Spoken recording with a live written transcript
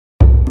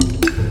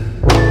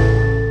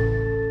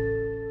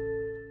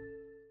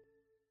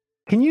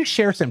Can you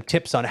share some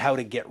tips on how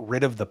to get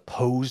rid of the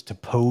pose to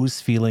pose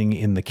feeling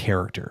in the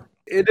character?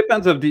 It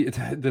depends of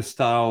the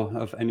style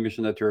of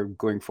animation that you're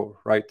going for,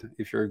 right?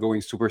 If you're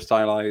going super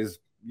stylized,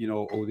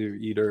 or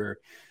either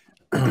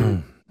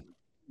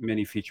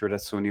many feature that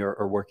Sony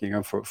are working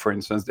on, for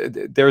instance,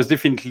 there's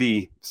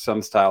definitely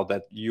some style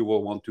that you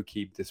will want to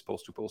keep this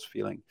pose-to-pose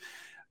feeling.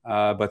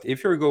 But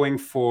if you're going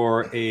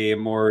for a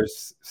more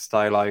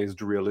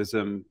stylized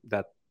realism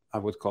that I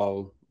would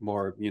call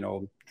more,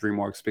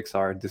 DreamWorks,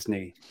 Pixar,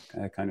 Disney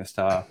kind of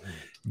style,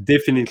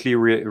 definitely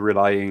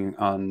relying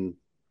on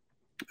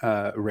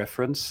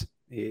reference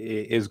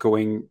is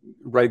going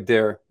right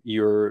there.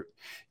 Your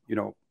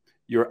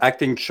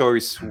acting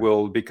choice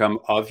will become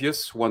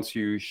obvious once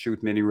you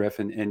shoot many ref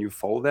and you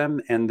follow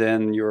them, and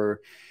then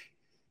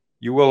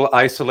you will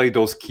isolate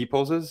those key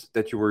poses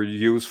that you were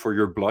used for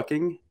your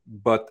blocking.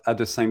 But at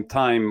the same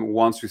time,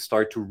 once you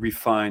start to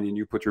refine and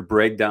you put your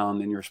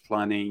breakdown and your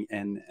splitting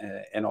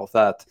and all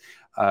that,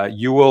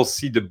 you will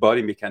see the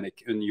body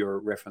mechanic in your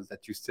reference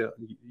that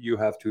you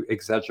have to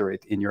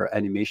exaggerate in your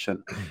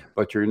animation.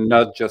 But you're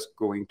not just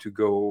going to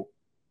go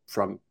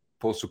from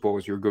pose to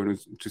pose. You're going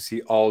to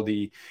see all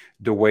the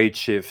weight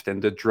shift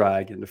and the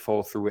drag and the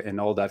fall through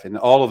and all that, and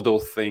all of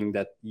those things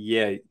that,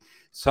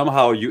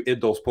 somehow you hit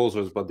those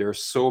poses, but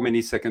there's so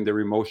many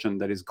secondary motion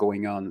that is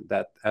going on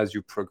that as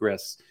you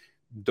progress,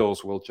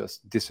 those will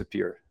just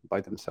disappear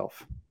by themselves.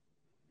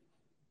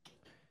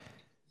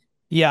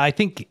 Yeah, I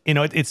think,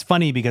 it's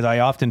funny because I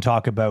often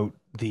talk about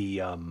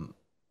the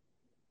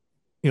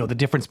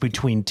difference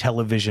between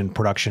television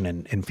production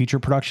and feature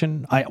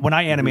production. When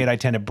I animate, I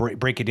tend to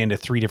break it into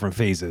 3 different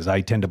phases.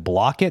 I tend to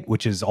block it,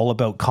 which is all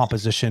about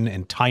composition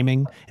and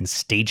timing and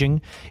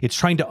staging. It's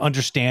trying to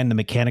understand the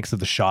mechanics of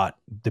the shot,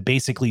 the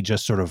basically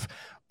just sort of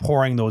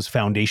pouring those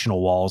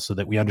foundational walls so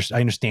that I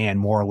understand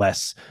more or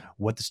less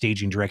what the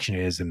staging direction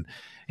is, and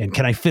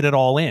can I fit it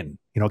all in?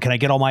 Can I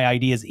get all my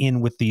ideas in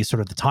with the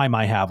sort of the time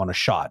I have on a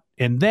shot?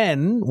 And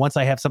then once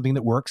I have something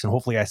that works, and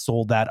hopefully I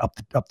sold that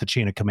up the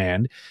chain of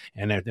command,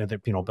 and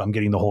I'm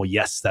getting the whole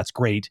yes, that's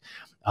great.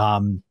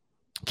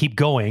 Keep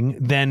going.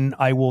 Then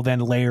I will then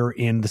layer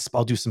in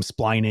I'll do some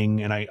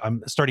splining, and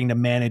I'm starting to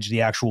manage the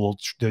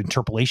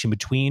interpolation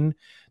between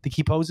the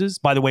key poses.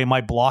 By the way,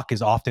 my block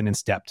is often in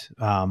stepped.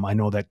 I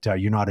know that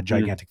you're not a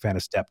gigantic fan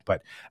of stepped,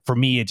 but for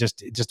me, it's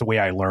just the way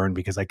I learn,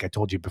 because like I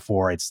told you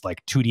before, it's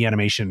like 2D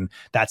animation.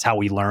 That's how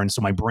we learn.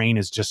 So my brain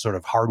is just sort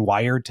of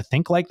hardwired to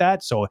think like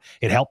that. So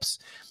it helps.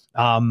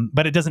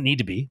 But it doesn't need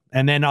to be.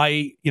 And then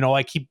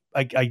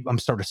I'm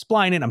sort of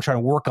spline it. I'm trying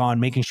to work on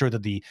making sure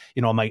that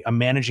I'm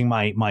managing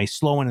my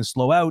slow in and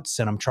slow outs,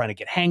 and I'm trying to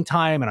get hang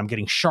time, and I'm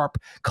getting sharp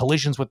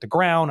collisions with the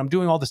ground. I'm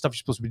doing all the stuff you're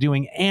supposed to be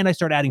doing. And I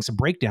start adding some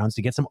breakdowns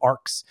to get some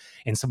arcs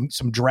and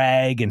some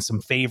drag and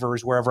some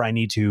favors wherever I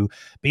need to.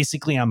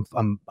 Basically, I'm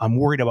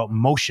worried about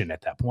motion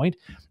at that point.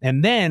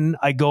 And then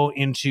I go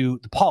into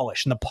the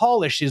polish, and the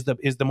polish is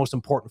the most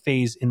important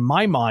phase in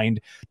my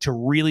mind to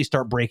really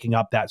start breaking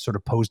up that sort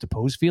of pose to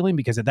pose feeling,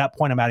 because at that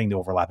point I'm adding the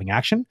overlapping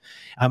action.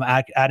 I'm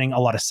adding a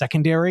lot of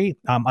secondary.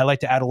 I like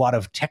to add a lot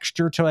of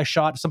texture to a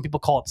shot. Some people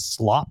call it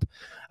slop.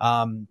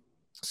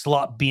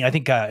 Slop being, I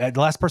think the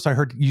last person I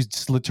heard use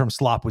the term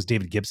slop was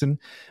David Gibson,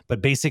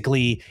 but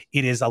basically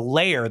it is a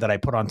layer that I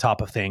put on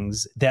top of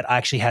things that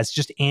actually has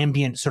just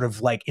ambient sort of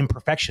like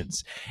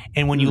imperfections.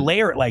 And when you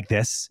layer it like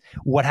this,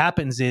 what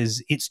happens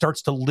is it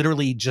starts to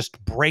literally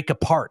just break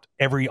apart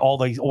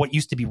what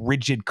used to be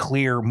rigid,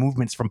 clear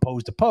movements from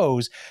pose to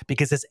pose,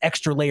 because this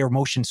extra layer of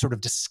motion sort of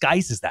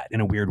disguises that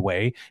in a weird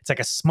way. It's like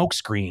a smoke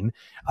screen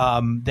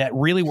that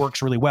really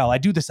works really well. I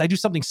do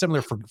something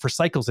similar for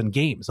cycles in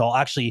games. I'll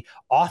actually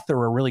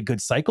author a really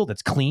good cycle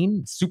that's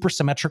clean, super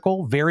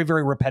symmetrical, very,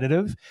 very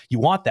repetitive. You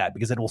want that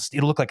because it'll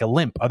look like a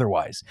limp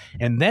otherwise.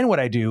 And then what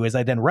I do is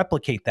I then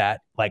replicate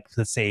that, like,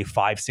 let's say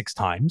 5-6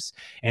 times,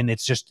 and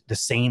it's just the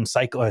same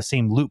cycle,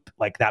 same loop,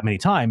 like that many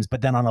times.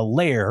 But then on a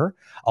layer,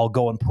 I'll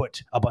go and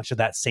put a bunch of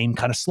that same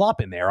kind of slop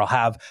in there. I'll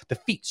have the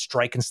feet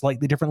strike in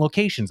slightly different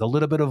locations, a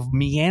little bit of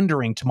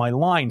meandering to my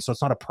line, so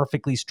it's not a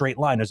perfectly straight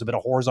line. There's a bit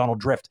of horizontal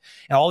drift,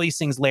 and all these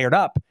things layered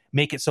up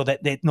make it so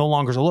that it no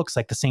longer looks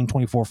like the same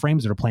 24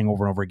 frames that are playing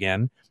over and over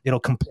again. It'll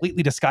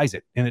completely disguise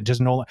it, and it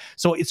just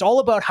so it's all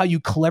about how you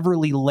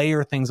cleverly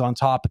layer things on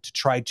top to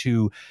try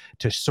to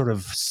sort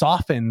of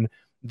soften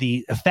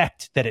the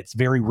effect that it's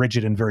very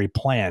rigid and very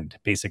planned,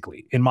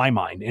 basically, in my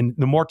mind. And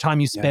the more time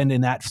you spend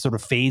in that sort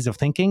of phase of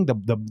thinking,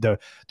 the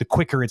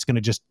quicker it's going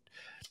to just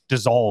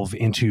dissolve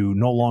into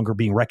no longer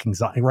being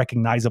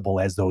recognizable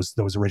as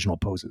those original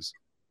poses.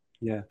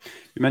 Yeah,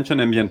 you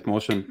mentioned ambient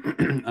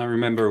motion. I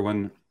remember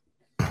one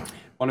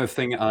of the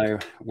things I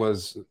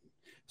was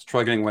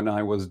struggling when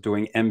I was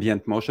doing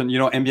ambient motion.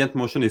 Ambient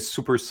motion is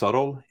super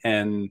subtle,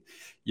 and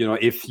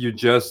if you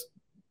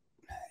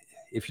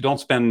don't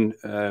spend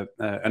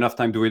enough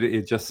time doing it,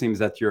 it just seems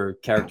that your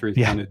character is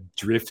kind of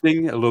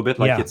drifting a little bit,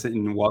 like it's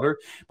in water.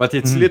 But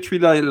it's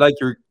literally like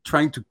you're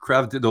trying to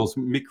craft those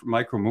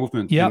micro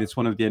movements. And it's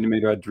one of the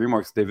animators at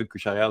DreamWorks, David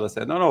Cuchariel,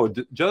 said, no,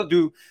 just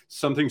do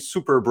something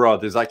super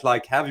broad. It's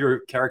like have your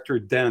character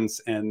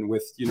dance and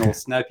with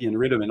snappy and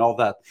rhythm and all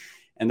that.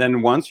 And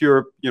then once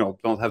you're,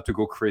 don't have to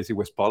go crazy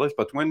with polish,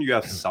 but when you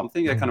have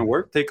something that kind of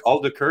work, take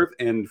all the curve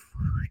and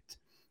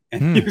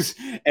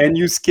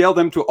you scale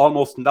them to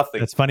almost nothing.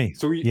 That's funny.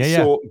 So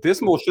so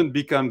this motion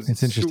becomes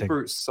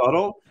super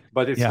subtle,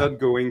 but it's not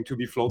going to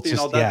be floaty and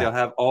all that. They'll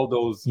have all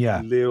those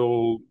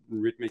little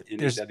rhythmic in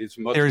it that is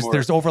much more.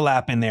 There's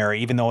overlap in there,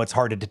 even though it's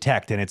hard to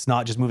detect, and it's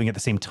not just moving at the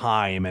same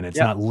time, and it's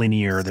not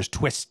linear. There's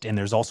twist, and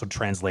there's also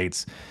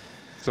translates.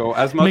 So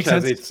as much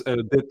as it's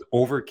a bit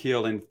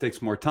overkill and it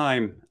takes more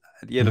time,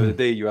 at the end of the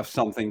day, you have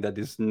something that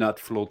is not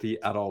floaty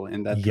at all,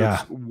 and that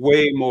looks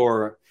way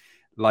more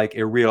like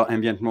a real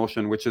ambient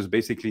motion, which is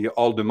basically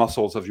all the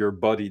muscles of your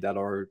body that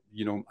are,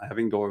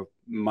 having the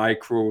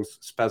micro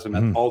spasm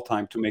at all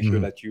time to make sure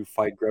that you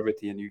fight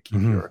gravity and you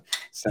keep your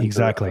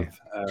center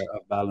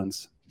of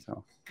balance.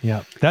 So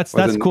yeah, that's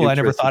cool. I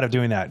never thought of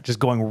doing that. Just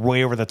going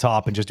way over the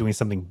top and just doing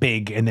something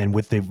big, and then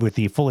with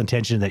the full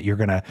intention that you're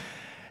gonna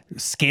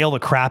scale the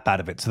crap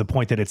out of it to the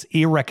point that it's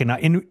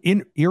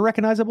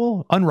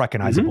unrecognizable,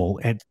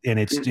 and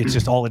it's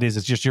just all it is.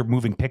 It's just you're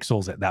moving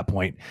pixels at that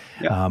point,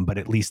 but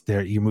at least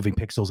you're moving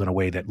pixels in a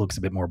way that looks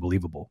a bit more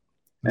believable.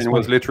 And it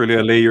was literally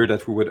a layer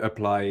that we would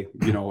apply,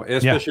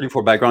 especially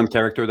for background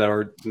character that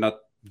are not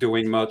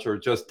doing much or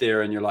just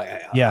there, and you're like,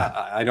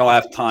 I don't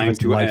have time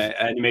to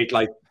animate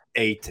like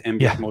 8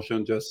 ambient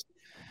motion. Just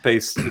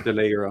paste the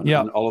layer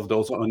on all of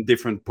those on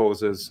different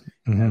poses,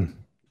 and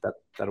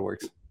that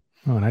works.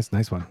 Oh, nice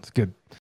one. It's good.